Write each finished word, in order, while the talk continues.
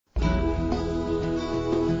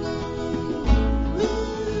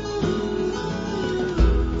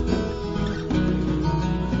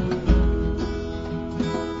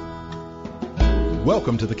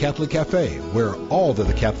Welcome to the Catholic Cafe, where all that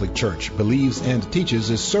the Catholic Church believes and teaches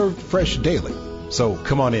is served fresh daily. So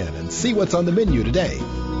come on in and see what's on the menu today.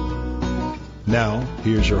 Now,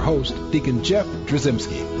 here's your host, Deacon Jeff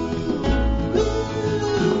Drzymski.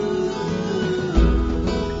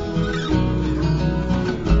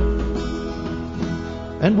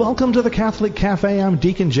 And welcome to the Catholic Cafe. I'm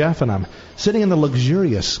Deacon Jeff, and I'm sitting in the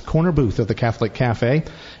luxurious corner booth of the Catholic Cafe,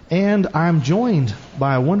 and I'm joined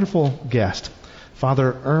by a wonderful guest,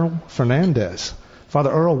 Father Earl Fernandez.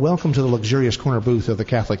 Father Earl, welcome to the luxurious corner booth of the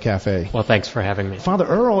Catholic Cafe. Well, thanks for having me. Father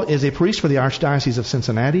Earl is a priest for the Archdiocese of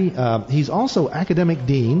Cincinnati. He's also academic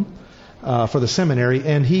dean for the seminary,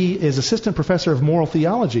 and he is assistant professor of moral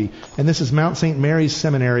theology. And this is Mount St. Mary's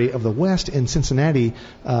Seminary of the West in Cincinnati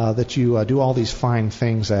that you do all these fine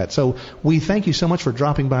things at. So we thank you so much for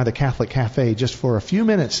dropping by the Catholic Cafe just for a few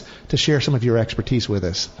minutes to share some of your expertise with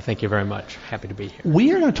us. Thank you very much. Happy to be here.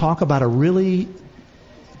 We are going to talk about a really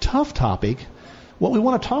tough topic. What we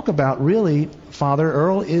want to talk about really, Father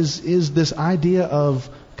Earl, is this idea of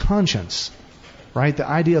conscience, right? The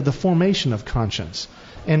idea of the formation of conscience.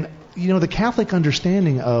 And you know, the Catholic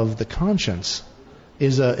understanding of the conscience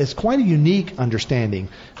is quite a unique understanding.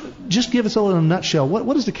 Just give us a little nutshell.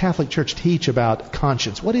 What does the Catholic Church teach about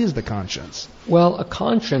conscience? What is the conscience? Well, a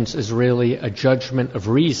conscience is really a judgment of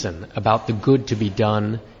reason about the good to be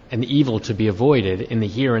done and the evil to be avoided in the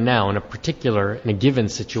here and now, in a given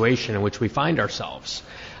situation in which we find ourselves.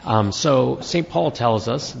 So St. Paul tells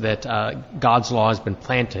us that God's law has been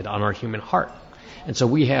planted on our human heart. And so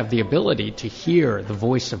we have the ability to hear the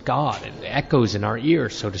voice of God. It echoes in our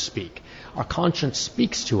ears, so to speak. Our conscience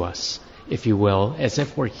speaks to us, if you will, as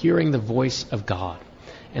if we're hearing the voice of God.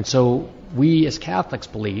 And so we as Catholics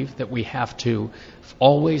believe that we have to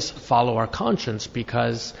always follow our conscience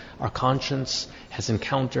because our conscience has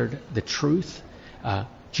encountered the truth.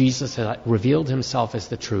 Jesus has revealed himself as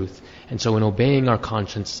the truth. And so in obeying our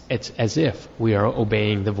conscience, it's as if we are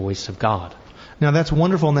obeying the voice of God. Now that's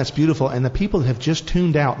wonderful and that's beautiful, and the people have just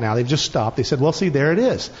tuned out now. They've just stopped. They said, well, see, there it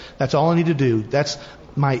is. That's all I need to do. That's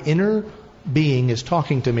my inner being is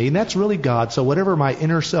talking to me, and that's really God. So whatever my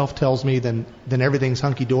inner self tells me, then everything's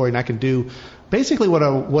hunky-dory, and I can do basically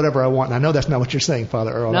whatever I want. And I know that's not what you're saying,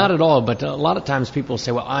 Father Earl. Not at all, but a lot of times people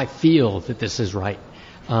say, well, I feel that this is right,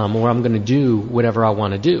 or I'm going to do whatever I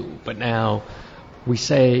want to do. But now we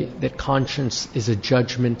say that conscience is a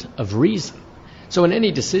judgment of reason. So in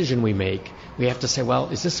any decision we make, we have to say, well,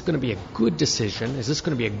 is this going to be a good decision? Is this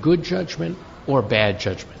going to be a good judgment or a bad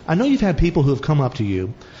judgment? I know you've had people who have come up to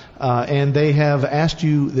you and they have asked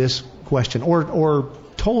you this question or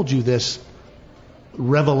told you this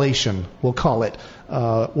revelation, we'll call it,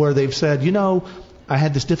 where they've said, you know, I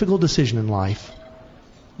had this difficult decision in life,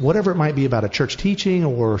 whatever it might be about a church teaching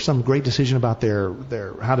or some great decision about their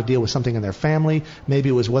how to deal with something in their family. Maybe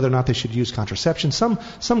it was whether or not they should use contraception.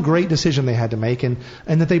 Some great decision they had to make, and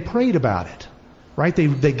that they prayed about it. Right?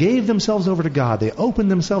 They gave themselves over to God. They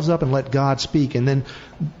opened themselves up and let God speak. And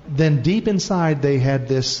then deep inside they had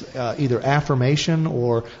this either affirmation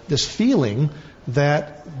or this feeling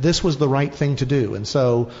that this was the right thing to do. And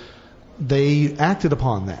so they acted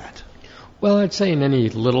upon that. Well, I'd say in any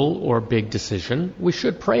little or big decision, we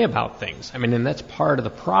should pray about things. I mean, and that's part of the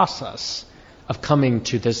process of coming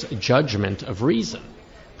to this judgment of reason.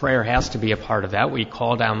 Prayer has to be a part of that. We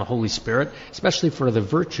call down the Holy Spirit, especially for the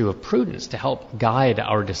virtue of prudence, to help guide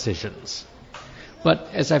our decisions. But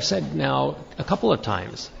as I've said now a couple of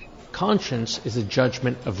times, conscience is a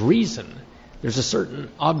judgment of reason. There's a certain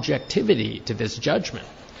objectivity to this judgment.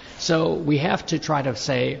 So we have to try to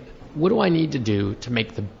say, what do I need to do to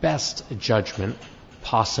make the best judgment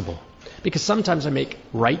possible? Because sometimes I make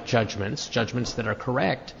right judgments that are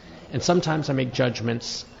correct, and sometimes I make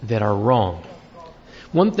judgments that are wrong.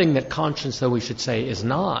 One thing that conscience, though, we should say, it's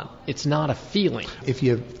not a feeling. If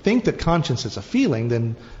you think that conscience is a feeling,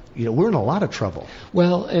 then we're in a lot of trouble.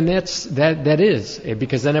 Well, and that is,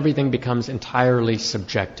 because then everything becomes entirely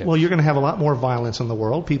subjective. Well, you're going to have a lot more violence in the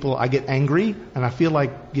world. I get angry, and I feel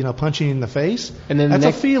like, punching in the face. And then that's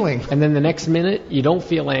a feeling. And then the next minute, you don't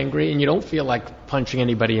feel angry, and you don't feel like punching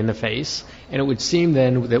anybody in the face. And it would seem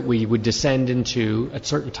then that we would descend into a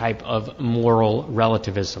certain type of moral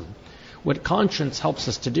relativism. What conscience helps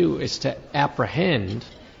us to do is to apprehend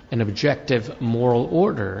an objective moral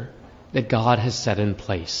order that God has set in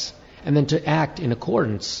place, and then to act in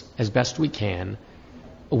accordance as best we can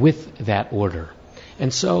with that order.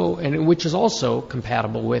 And which is also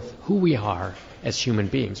compatible with who we are as human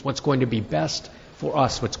beings, what's going to be best for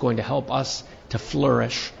us, what's going to help us to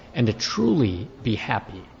flourish and to truly be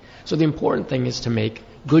happy. So the important thing is to make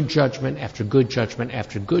good judgment after good judgment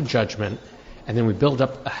after good judgment, and then we build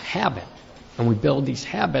up a habit and we build these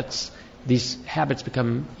habits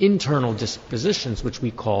become internal dispositions, which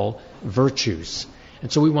we call virtues.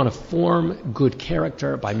 And so we want to form good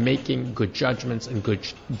character by making good judgments and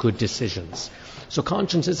good decisions. So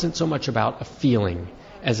conscience isn't so much about a feeling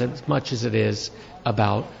as much as it is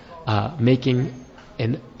about making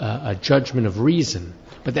a judgment of reason.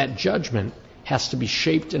 But that judgment has to be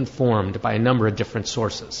shaped and formed by a number of different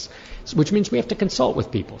sources, which means we have to consult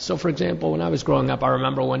with people. So, for example, when I was growing up, I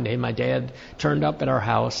remember one day my dad turned up at our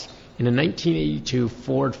house in a 1982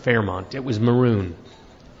 Ford Fairmont. It was maroon.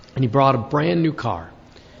 And he brought a brand new car.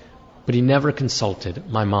 But he never consulted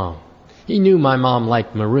my mom. He knew my mom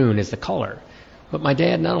liked maroon as the color. But my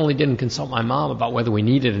dad not only didn't consult my mom about whether we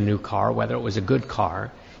needed a new car, whether it was a good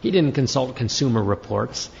car, he didn't consult Consumer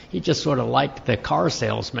Reports. He just sort of liked the car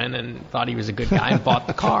salesman and thought he was a good guy and bought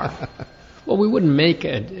the car. Well, we wouldn't make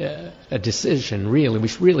a decision, really. We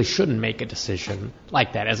really shouldn't make a decision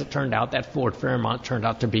like that. As it turned out, that Ford Fairmont turned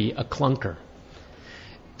out to be a clunker.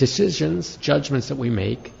 Decisions, judgments that we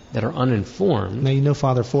make that are uninformed. Now, you know,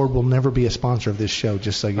 Father, Ford will never be a sponsor of this show,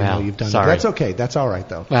 just so you know you've done it. That's okay. That's all right,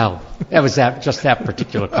 though. Well, that was just that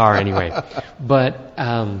particular car anyway. But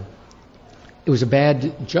it was a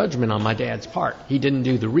bad judgment on my dad's part. He didn't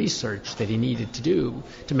do the research that he needed to do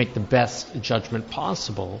to make the best judgment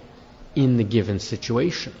possible in the given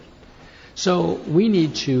situation. So we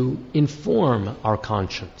need to inform our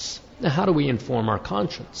conscience. Now, how do we inform our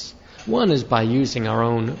conscience? One is by using our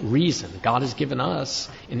own reason. God has given us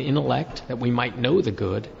an intellect that we might know the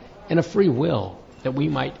good and a free will that we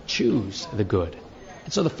might choose the good.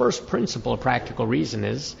 And so the first principle of practical reason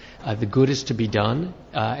is the good is to be done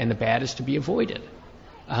and the bad is to be avoided.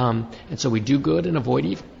 And so we do good and avoid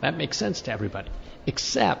evil. That makes sense to everybody,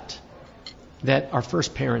 except that our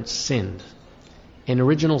first parents sinned. And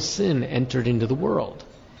original sin entered into the world.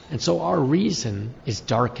 And so our reason is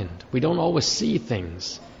darkened. We don't always see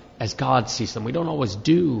things as God sees them. We don't always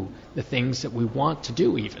do the things that we want to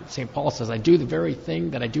do even. St. Paul says, I do the very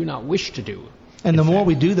thing that I do not wish to do. And the more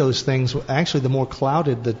we do those things, actually the more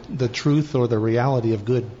clouded the truth or the reality of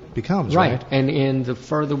good becomes, right? And the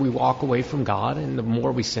further we walk away from God and the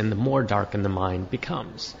more we sin, the more darkened the mind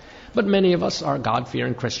becomes. But many of us are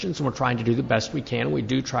God-fearing Christians and we're trying to do the best we can. We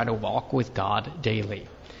do try to walk with God daily.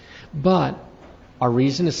 But our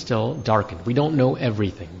reason is still darkened. We don't know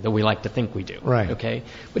everything, though we like to think we do. Right. Okay?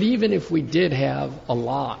 But even if we did have a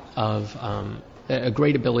lot of a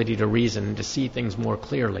great ability to reason and to see things more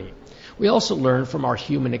clearly, we also learn from our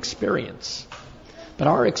human experience. But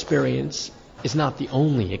our experience is not the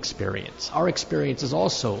only experience. Our experience is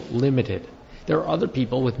also limited. There are other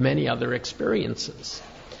people with many other experiences.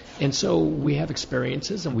 And so we have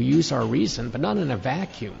experiences and we use our reason, but not in a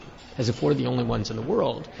vacuum, as if we're the only ones in the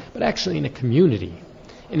world, but actually in a community,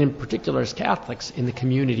 and in particular as Catholics, in the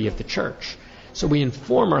community of the Church. So we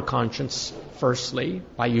inform our conscience, firstly,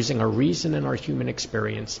 by using our reason and our human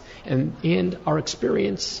experience, and our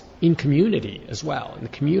experience in community as well, in the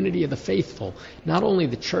community of the faithful, not only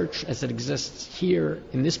the Church as it exists here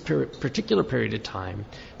in this particular period of time,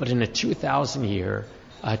 but in a 2,000-year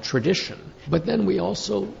tradition. But then we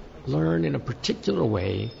also learn in a particular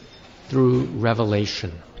way through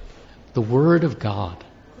revelation. The Word of God,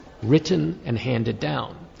 written and handed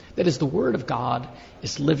down. That is, the Word of God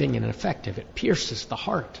is living and effective. It pierces the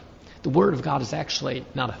heart. The Word of God is actually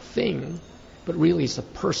not a thing, but really is a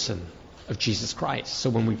person of Jesus Christ. So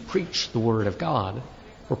when we preach the Word of God,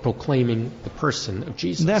 we're proclaiming the person of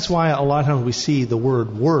Jesus. And that's why a lot of times we see the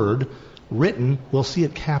word written, we'll see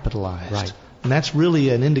it capitalized. Right. And that's really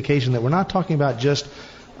an indication that we're not talking about just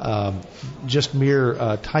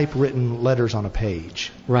mere typewritten letters on a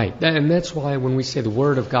page. Right. And that's why when we say the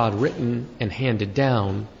Word of God written and handed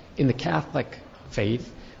down, in the Catholic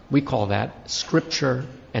faith, we call that Scripture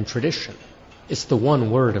and tradition. It's the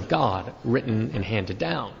one Word of God written and handed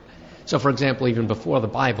down. So, for example, even before the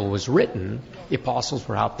Bible was written, the apostles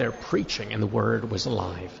were out there preaching and the Word was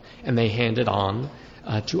alive. And they handed on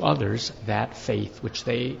to others that faith which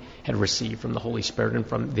they had received from the Holy Spirit and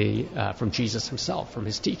from Jesus himself, from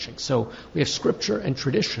his teaching. So we have Scripture and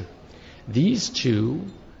tradition. These two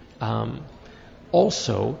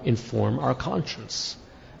also inform our conscience.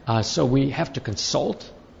 So we have to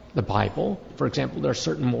consult the Bible. For example, there are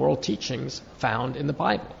certain moral teachings found in the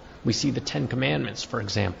Bible. We see the Ten Commandments, for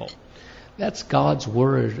example. That's God's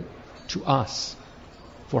word to us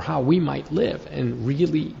for how we might live and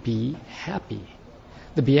really be happy.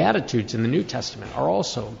 The Beatitudes in the New Testament are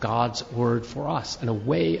also God's word for us, and a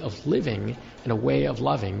way of living and a way of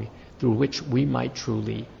loving through which we might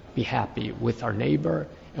truly be happy with our neighbor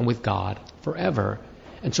and with God forever.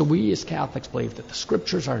 And so we as Catholics believe that the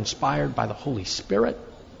Scriptures are inspired by the Holy Spirit,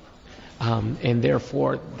 and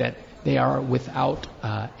therefore that they are without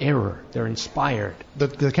error. They're inspired.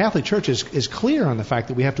 The Catholic Church is clear on the fact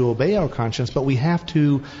that we have to obey our conscience, but we have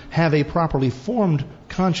to have a properly formed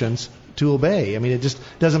conscience to obey. I mean, it just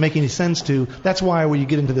doesn't make any sense to. That's why when you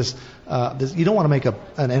get into this, you don't want to make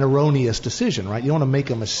an erroneous decision, right? You don't want to make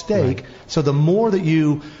a mistake. Right. So the more that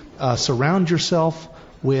you surround yourself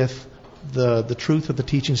with the truth of the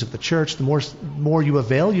teachings of the Church, the more you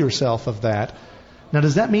avail yourself of that. Now,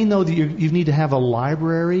 does that mean, though, that you need to have a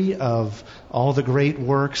library of all the great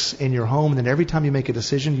works in your home, and then every time you make a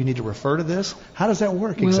decision, you need to refer to this? How does that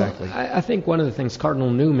work exactly? I think one of the things Cardinal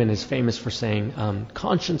Newman is famous for saying,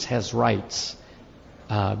 conscience has rights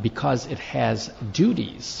because it has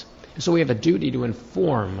duties. So we have a duty to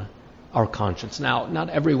inform our conscience. Now, not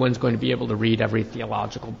everyone's going to be able to read every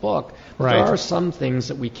theological book, but right. There are some things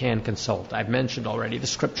that we can consult. I've mentioned already the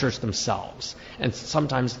Scriptures themselves. And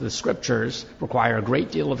sometimes the Scriptures require a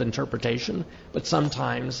great deal of interpretation, but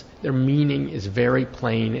sometimes their meaning is very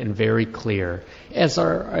plain and very clear, as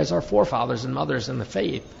our forefathers and mothers in the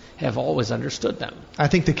faith have always understood them. I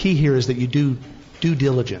think the key here is that you do due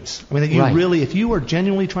diligence. I mean, that you right. really, if you are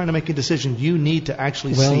genuinely trying to make a decision, you need to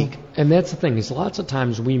actually seek. And that's the thing, is lots of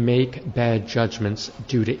times we make bad judgments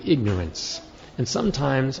due to ignorance. And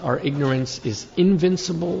sometimes our ignorance is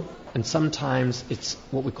invincible, and sometimes it's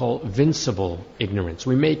what we call vincible ignorance.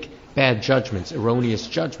 We make bad judgments, erroneous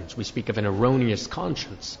judgments. We speak of an erroneous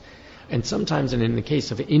conscience. And sometimes, and in the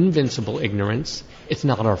case of invincible ignorance, it's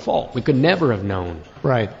not our fault. We could never have known.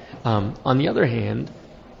 Right. On the other hand,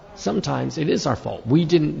 sometimes it is our fault. We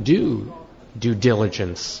didn't do due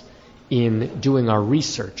diligence in doing our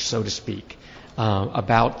research, so to speak,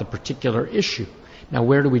 about the particular issue. Now,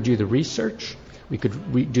 where do we do the research? We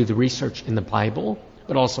could do the research in the Bible,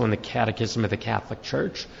 but also in the Catechism of the Catholic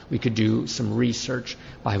Church. We could do some research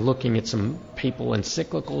by looking at some papal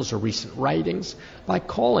encyclicals or recent writings, by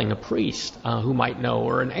calling a priest who might know,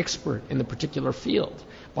 or an expert in the particular field,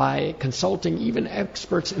 by consulting even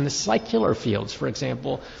experts in the secular fields. For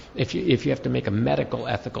example, if you have to make a medical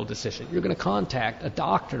ethical decision, you're going to contact a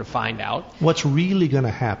doctor to find out what's really going to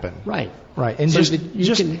happen. Right. Right. And so that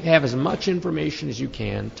you can have as much information as you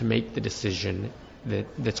can to make the decision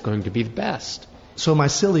that's going to be the best. So my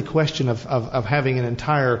silly question of having an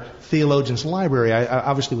entire theologian's library, I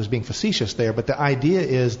obviously was being facetious there, but the idea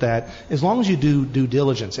is that as long as you do due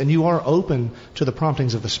diligence and you are open to the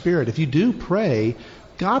promptings of the Spirit, if you do pray,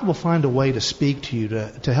 God will find a way to speak to you,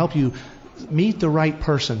 to help you meet the right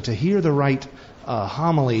person, to hear the right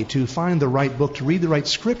homily, to find the right book, to read the right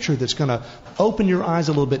Scripture that's going to open your eyes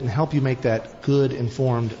a little bit and help you make that good,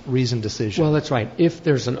 informed, reasoned decision. Well, that's right, if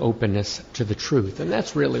there's an openness to the truth. And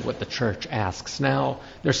that's really what the Church asks. Now,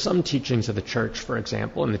 there's some teachings of the Church, for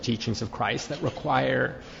example, and the teachings of Christ that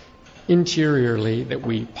require interiorly that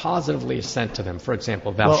we positively assent to them. For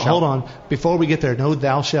example, thou shalt. Hold on. Before we get there, no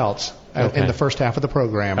thou shalts in the first half of the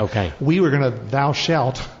program. Okay. We were going to thou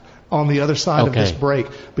shalt on the other side of this break.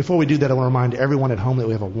 Before we do that, I want to remind everyone at home that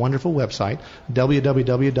we have a wonderful website,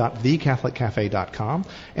 www.thecatholiccafe.com.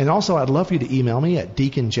 And also, I'd love for you to email me at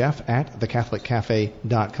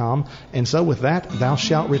deaconjeff@thecatholiccafe.com. And so with that, thou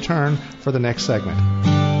shalt return for the next segment.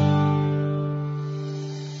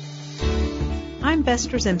 I'm Bess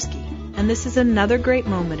Drzymski, and this is another great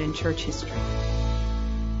moment in church history.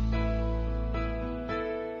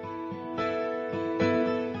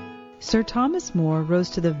 Sir Thomas More rose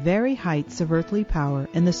to the very heights of earthly power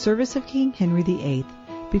in the service of King Henry VIII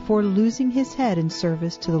before losing his head in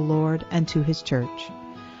service to the Lord and to his church.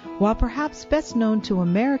 While perhaps best known to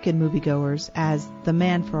American moviegoers as the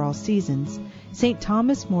man for all seasons, St.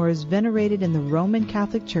 Thomas More is venerated in the Roman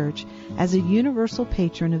Catholic Church as a universal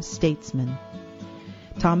patron of statesmen.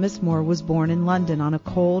 Thomas More was born in London on a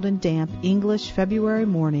cold and damp English February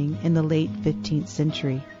morning in the late 15th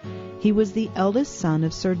century. He was the eldest son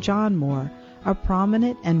of Sir John More, a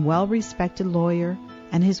prominent and well-respected lawyer,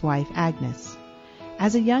 and his wife Agnes.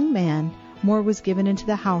 As a young man, More was given into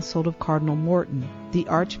the household of Cardinal Morton, the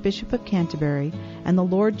Archbishop of Canterbury and the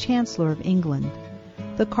Lord Chancellor of England.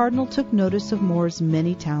 The Cardinal took notice of More's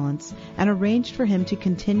many talents and arranged for him to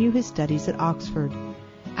continue his studies at Oxford.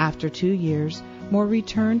 After 2 years, More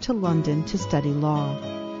returned to London to study law.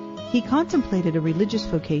 He contemplated a religious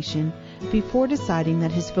vocation before deciding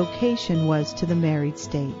that his vocation was to the married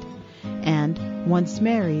state. And, once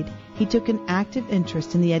married, he took an active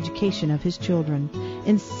interest in the education of his children,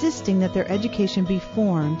 insisting that their education be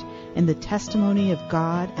formed in the testimony of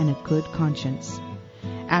God and a good conscience.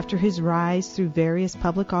 After his rise through various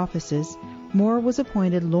public offices, More was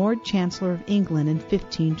appointed Lord Chancellor of England in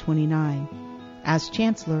 1529. As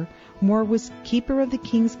Chancellor, More was keeper of the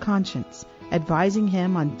king's conscience, advising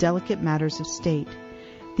him on delicate matters of state.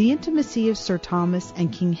 The intimacy of Sir Thomas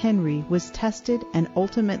and King Henry was tested and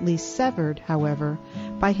ultimately severed, however,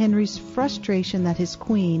 by Henry's frustration that his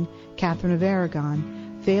queen, Catherine of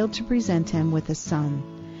Aragon, failed to present him with a son.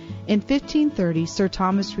 In 1530, Sir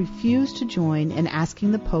Thomas refused to join in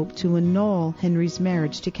asking the Pope to annul Henry's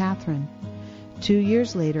marriage to Catherine. 2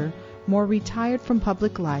 years later, More retired from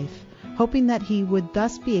public life, hoping that he would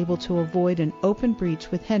thus be able to avoid an open breach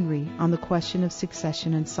with Henry on the question of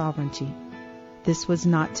succession and sovereignty. This was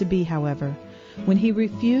not to be, however. When he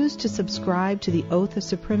refused to subscribe to the oath of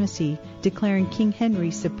supremacy declaring King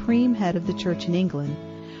Henry supreme head of the Church in England,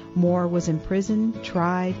 More was imprisoned,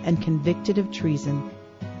 tried, and convicted of treason.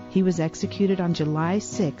 He was executed on July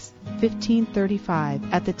 6,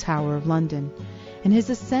 1535, at the Tower of London. In his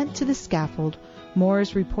ascent to the scaffold, More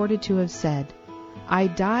is reported to have said, "I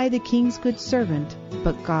die the king's good servant,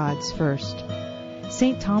 but God's first."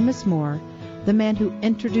 St. Thomas More, the man who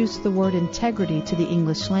introduced the word integrity to the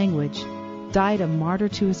English language, died a martyr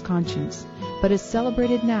to his conscience, but is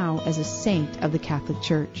celebrated now as a saint of the Catholic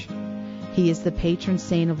Church. He is the patron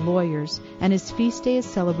saint of lawyers, and his feast day is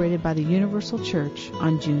celebrated by the Universal Church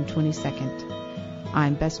on June 22nd.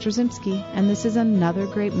 I'm Bess Trzymski, and this is another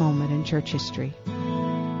great moment in church history.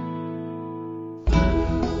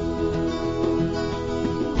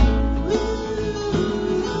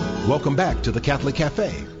 Welcome back to the Catholic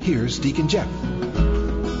Cafe. Here's Deacon Jeff.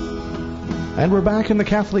 And we're back in the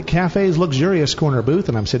Catholic Cafe's luxurious corner booth,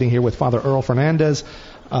 and I'm sitting here with Father Earl Fernandez.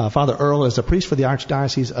 Father Earl is a priest for the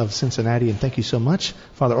Archdiocese of Cincinnati, and thank you so much,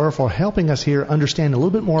 Father Earl, for helping us here understand a little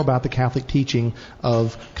bit more about the Catholic teaching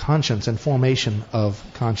of conscience and formation of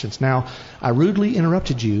conscience. Now, I rudely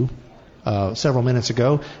interrupted you several minutes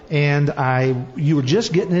ago, and you were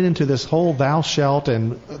just getting it into this whole thou shalt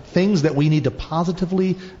and things that we need to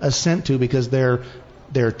positively assent to because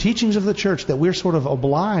they're teachings of the church that we're sort of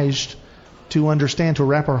obliged to understand, to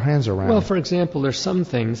wrap our hands around. Well, for example, there's some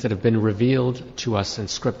things that have been revealed to us in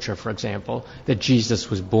Scripture, for example, that Jesus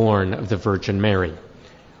was born of the Virgin Mary,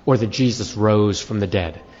 or that Jesus rose from the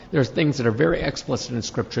dead. There's things that are very explicit in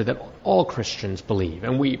Scripture that all Christians believe,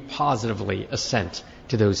 and we positively assent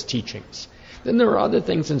to those teachings. Then there are other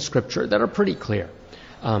things in Scripture that are pretty clear.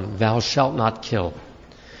 Thou shalt not kill.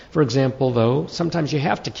 For example, though, sometimes you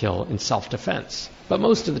have to kill in self-defense. But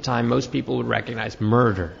most of the time, most people would recognize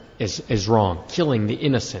murder is wrong. Killing the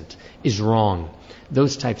innocent is wrong.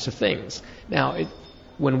 Those types of things. Now,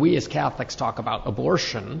 when we as Catholics talk about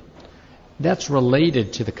abortion, that's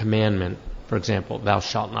related to the commandment, for example, thou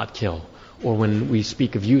shalt not kill. Or when we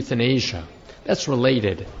speak of euthanasia, that's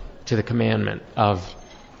related to the commandment of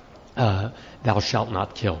thou shalt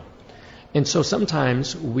not kill. And so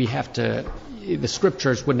sometimes we have to, the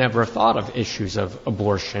Scriptures would never have thought of issues of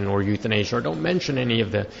abortion or euthanasia, or don't mention any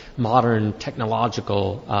of the modern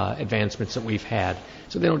technological advancements that we've had.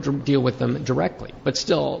 So they don't deal with them directly. But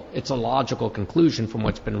still, it's a logical conclusion from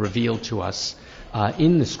what's been revealed to us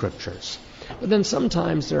in the Scriptures. But then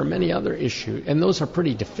sometimes there are many other issues, and those are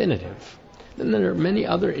pretty definitive. Then there are many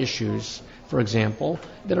other issues, for example,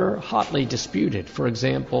 that are hotly disputed. For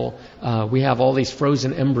example, we have all these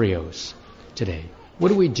frozen embryos today. What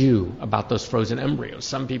do we do about those frozen embryos?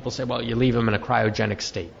 Some people say, well, you leave them in a cryogenic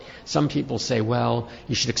state. Some people say, well,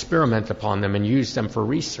 you should experiment upon them and use them for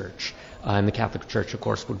research. And the Catholic Church, of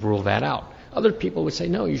course, would rule that out. Other people would say,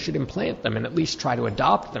 no, you should implant them and at least try to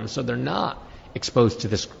adopt them so they're not exposed to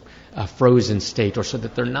this frozen state, or so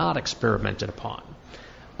that they're not experimented upon.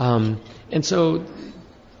 And so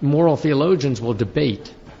moral theologians will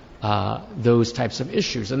debate those types of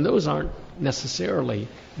issues, and those aren't necessarily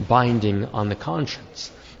binding on the conscience.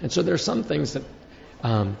 And so there are some things that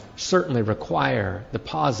certainly require the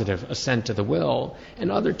positive assent to the will, and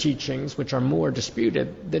other teachings which are more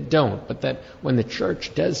disputed that don't, but that when the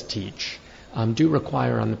Church does teach, do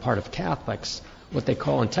require on the part of Catholics what they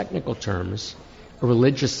call in technical terms a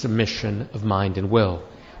religious submission of mind and will.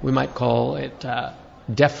 We might call it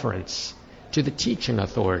deference to the teaching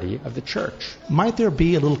authority of the Church. Might there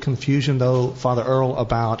be a little confusion, though, Father Earl,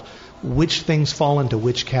 about which things fall into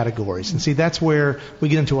which categories? And see, that's where we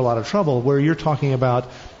get into a lot of trouble, where you're talking about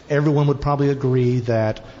everyone would probably agree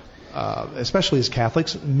that, especially as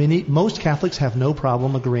Catholics, most Catholics have no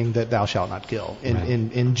problem agreeing that thou shalt not kill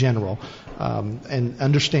in general, and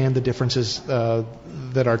understand the differences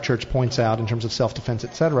that our Church points out in terms of self-defense,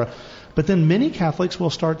 etc. But then many Catholics will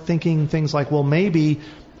start thinking things like, well, maybe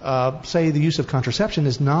say the use of contraception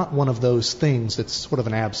is not one of those things that's sort of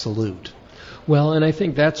an absolute. Well, and I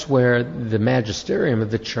think that's where the magisterium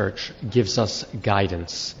of the Church gives us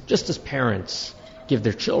guidance, just as parents give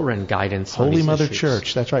their children guidance on Holy these Mother issues.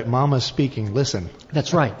 Church. That's right. Mama's speaking. Listen.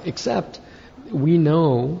 That's right. Except we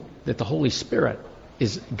know that the Holy Spirit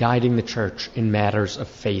is guiding the church in matters of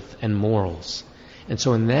faith and morals. And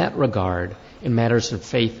so in that regard, in matters of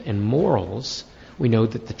faith and morals, we know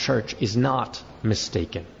that the church is not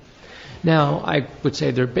mistaken. Now, I would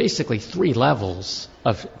say there are basically three levels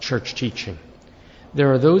of church teaching.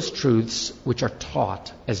 There are those truths which are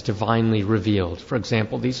taught as divinely revealed. For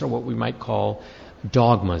example, these are what we might call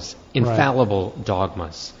dogmas, infallible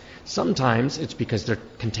dogmas. Sometimes it's because they're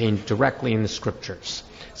contained directly in the Scriptures.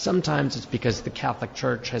 Sometimes it's because the Catholic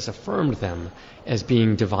Church has affirmed them as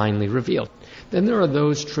being divinely revealed. Then there are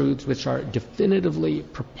those truths which are definitively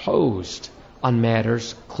proposed on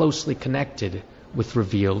matters closely connected with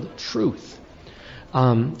revealed truth.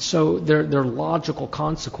 So there are logical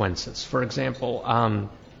consequences. For example,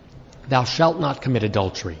 thou shalt not commit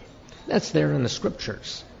adultery. That's there in the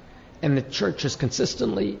Scriptures. And the Church has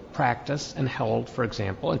consistently practiced and held, for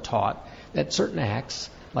example, and taught that certain acts,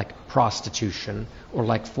 like prostitution or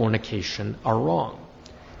like fornication, are wrong.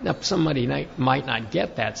 Now, somebody might not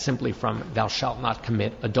get that simply from thou shalt not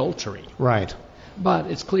commit adultery. Right. But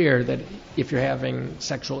it's clear that if you're having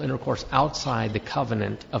sexual intercourse outside the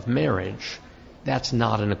covenant of marriage, that's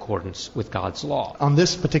not in accordance with God's law. On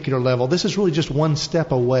this particular level, this is really just one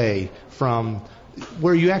step away from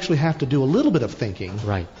where you actually have to do a little bit of thinking.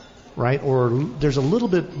 Right. Right? Or there's a little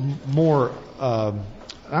bit more, I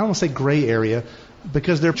don't want to say gray area,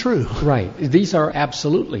 because they're true. Right. These are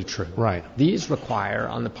absolutely true. Right. These require,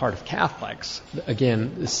 on the part of Catholics,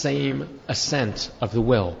 again, the same assent of the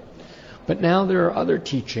will. But now there are other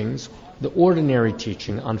teachings, the ordinary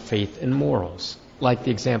teaching on faith and morals, like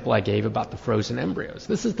the example I gave about the frozen embryos.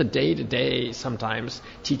 This is the day-to-day, sometimes,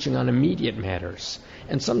 teaching on immediate matters.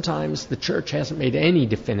 And sometimes the Church hasn't made any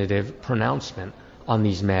definitive pronouncement on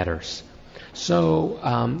these matters. So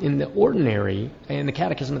in the ordinary, and the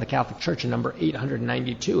Catechism of the Catholic Church in number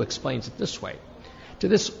 892 explains it this way. To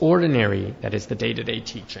this ordinary, that is the day-to-day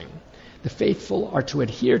teaching, the faithful are to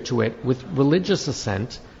adhere to it with religious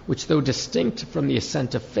assent, which, though distinct from the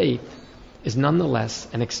assent of faith, is nonetheless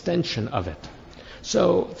an extension of it.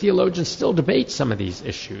 So theologians still debate some of these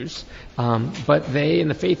issues, but they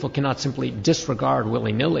and the faithful cannot simply disregard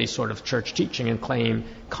willy-nilly sort of church teaching and claim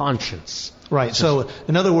conscience. Right. So,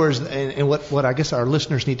 in other words, and what I guess our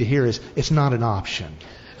listeners need to hear is, it's not an option.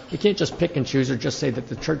 We can't just pick and choose or just say that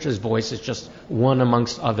the church's voice is just one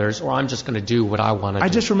amongst others, or I'm just going to do what I want to do. I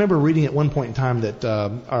just remember reading at one point in time that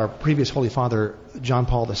our previous Holy Father, John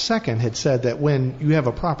Paul II, had said that when you have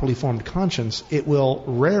a properly formed conscience, it will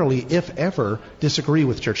rarely, if ever, disagree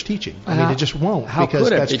with church teaching. I mean, it just won't. How because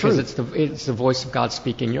could it? That's because true. it's the voice of God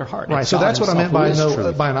speaking in your heart. Right. It's So God that's what I meant by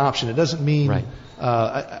himself by an option. It doesn't mean. Right.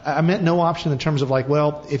 I meant no option in terms of like,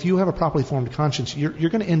 well, if you have a properly formed conscience,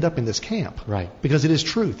 you're going to end up in this camp. Right. Because it is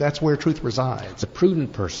truth. That's where truth resides. A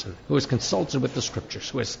prudent person who has consulted with the Scriptures,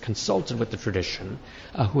 who has consulted with the tradition,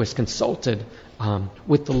 who has consulted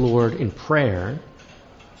with the Lord in prayer,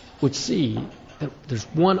 would see that there's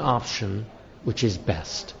one option which is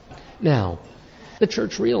best. Now, the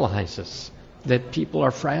Church realizes that people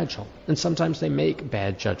are fragile, and sometimes they make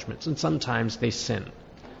bad judgments, and sometimes they sin.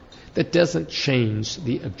 That doesn't change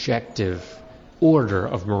the objective order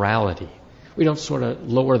of morality. We don't sort of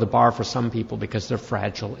lower the bar for some people because they're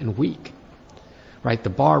fragile and weak. Right? The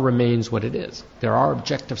bar remains what it is. There are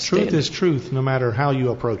objective standards. Truth is truth no matter how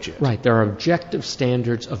you approach it. Right. There are objective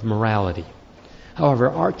standards of morality. However,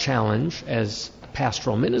 our challenge as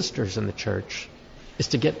pastoral ministers in the Church is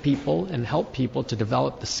to get people and help people to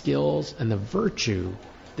develop the skills and the virtue,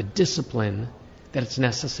 the discipline that it's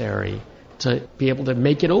necessary to be able to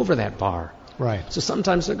make it over that bar. Right. So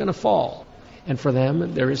sometimes they're going to fall. And for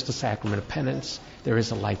them, there is the sacrament of penance, there is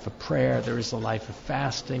a life of prayer, there is a life of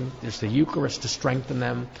fasting, there's the Eucharist to strengthen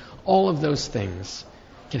them. All of those things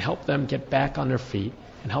can help them get back on their feet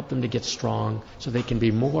and help them to get strong so they can be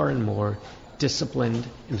more and more disciplined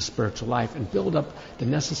in the spiritual life and build up the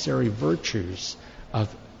necessary virtues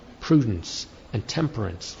of prudence and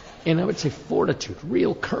temperance. And I would say fortitude,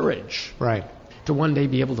 real courage. Right. To one day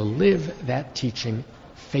be able to live that teaching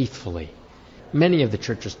faithfully. Many of the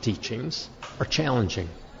Church's teachings are challenging,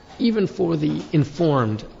 even for the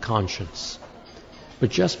informed conscience. But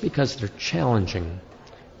just because they're challenging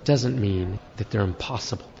doesn't mean that they're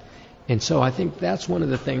impossible. And so I think that's one of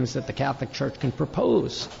the things that the Catholic Church can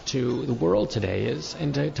propose to the world today is,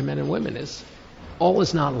 and to men and women is, all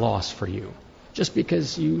is not lost for you. Just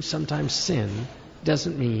because you sometimes sin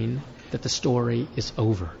doesn't mean that the story is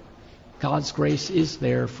over. God's grace is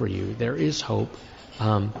there for you. There is hope.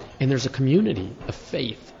 And there's a community of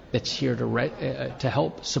faith that's here to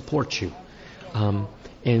help support you.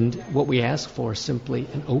 And what we ask for is simply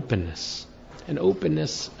an openness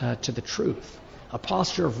to the truth, a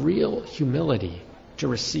posture of real humility to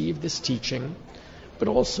receive this teaching, but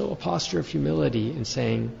also a posture of humility in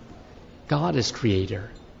saying, God is creator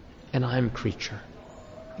and I'm creature.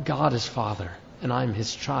 God is Father and I'm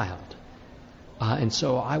his child. And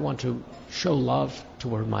so I want to show love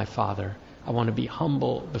toward my Father. I want to be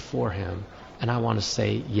humble before him, and I want to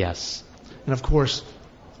say yes. And of course,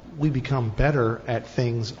 we become better at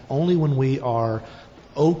things only when we are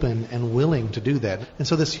open and willing to do that. And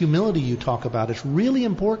so this humility you talk about is really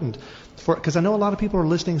important, because I know a lot of people are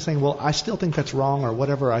listening saying, well, I still think that's wrong or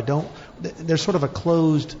whatever. There's sort of a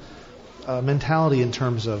closed mentality in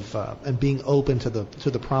terms of and being open to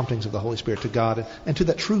the promptings of the Holy Spirit, to God, and to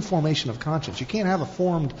that true formation of conscience. You can't have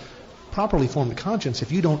a properly formed conscience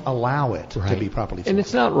if you don't allow it to be properly formed. And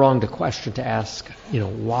it's not wrong to ask,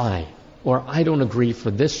 why? Or I don't agree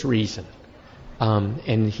for this reason,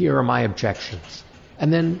 and here are my objections.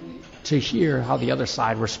 And then to hear how the other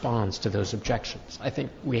side responds to those objections. I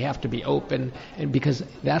think we have to be open, and because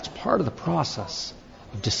that's part of the process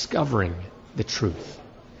of discovering the truth.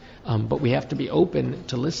 But we have to be open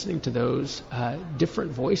to listening to those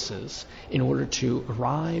different voices in order to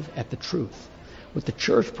arrive at the truth. What the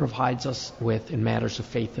Church provides us with in matters of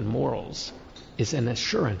faith and morals is an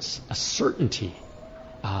assurance, a certainty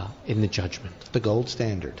in the judgment. The gold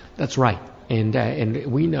standard. That's right. And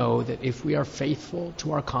we know that if we are faithful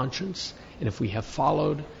to our conscience, and if we have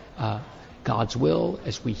followed God's will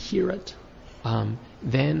as we hear it,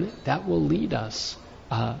 then that will lead us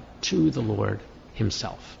to the Lord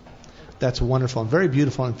himself. That's wonderful and very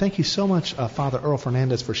beautiful. And thank you so much, Father Earl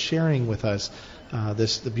Fernandez, for sharing with us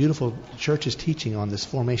the beautiful Church's teaching on this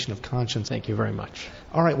formation of conscience. Thank you very much.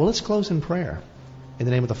 All right, well, let's close in prayer. In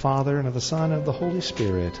the name of the Father, and of the Son, and of the Holy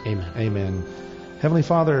Spirit. Amen. Amen. Heavenly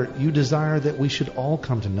Father, you desire that we should all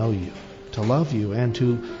come to know you, to love you, and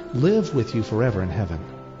to live with you forever in heaven.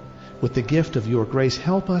 With the gift of your grace,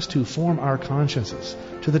 help us to form our consciences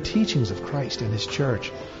to the teachings of Christ and his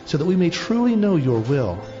Church, so that we may truly know your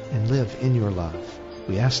will and live in your love.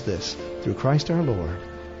 We ask this through Christ our Lord.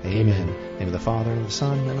 Amen. In the name of the Father, and of the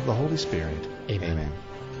Son, and of the Holy Spirit. Amen.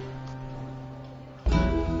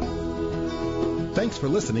 Thanks for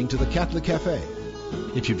listening to the Catholic Cafe.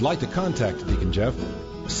 If you'd like to contact Deacon Jeff,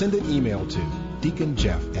 send an email to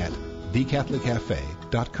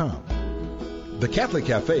deaconjeff@thecatholiccafe.com. The Catholic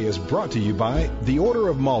Cafe is brought to you by the Order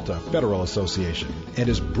of Malta Federal Association and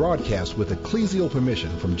is broadcast with ecclesial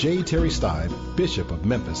permission from J. Terry Stive, Bishop of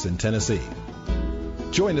Memphis in Tennessee.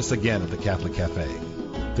 Join us again at the Catholic Cafe.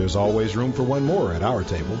 There's always room for one more at our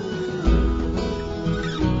table.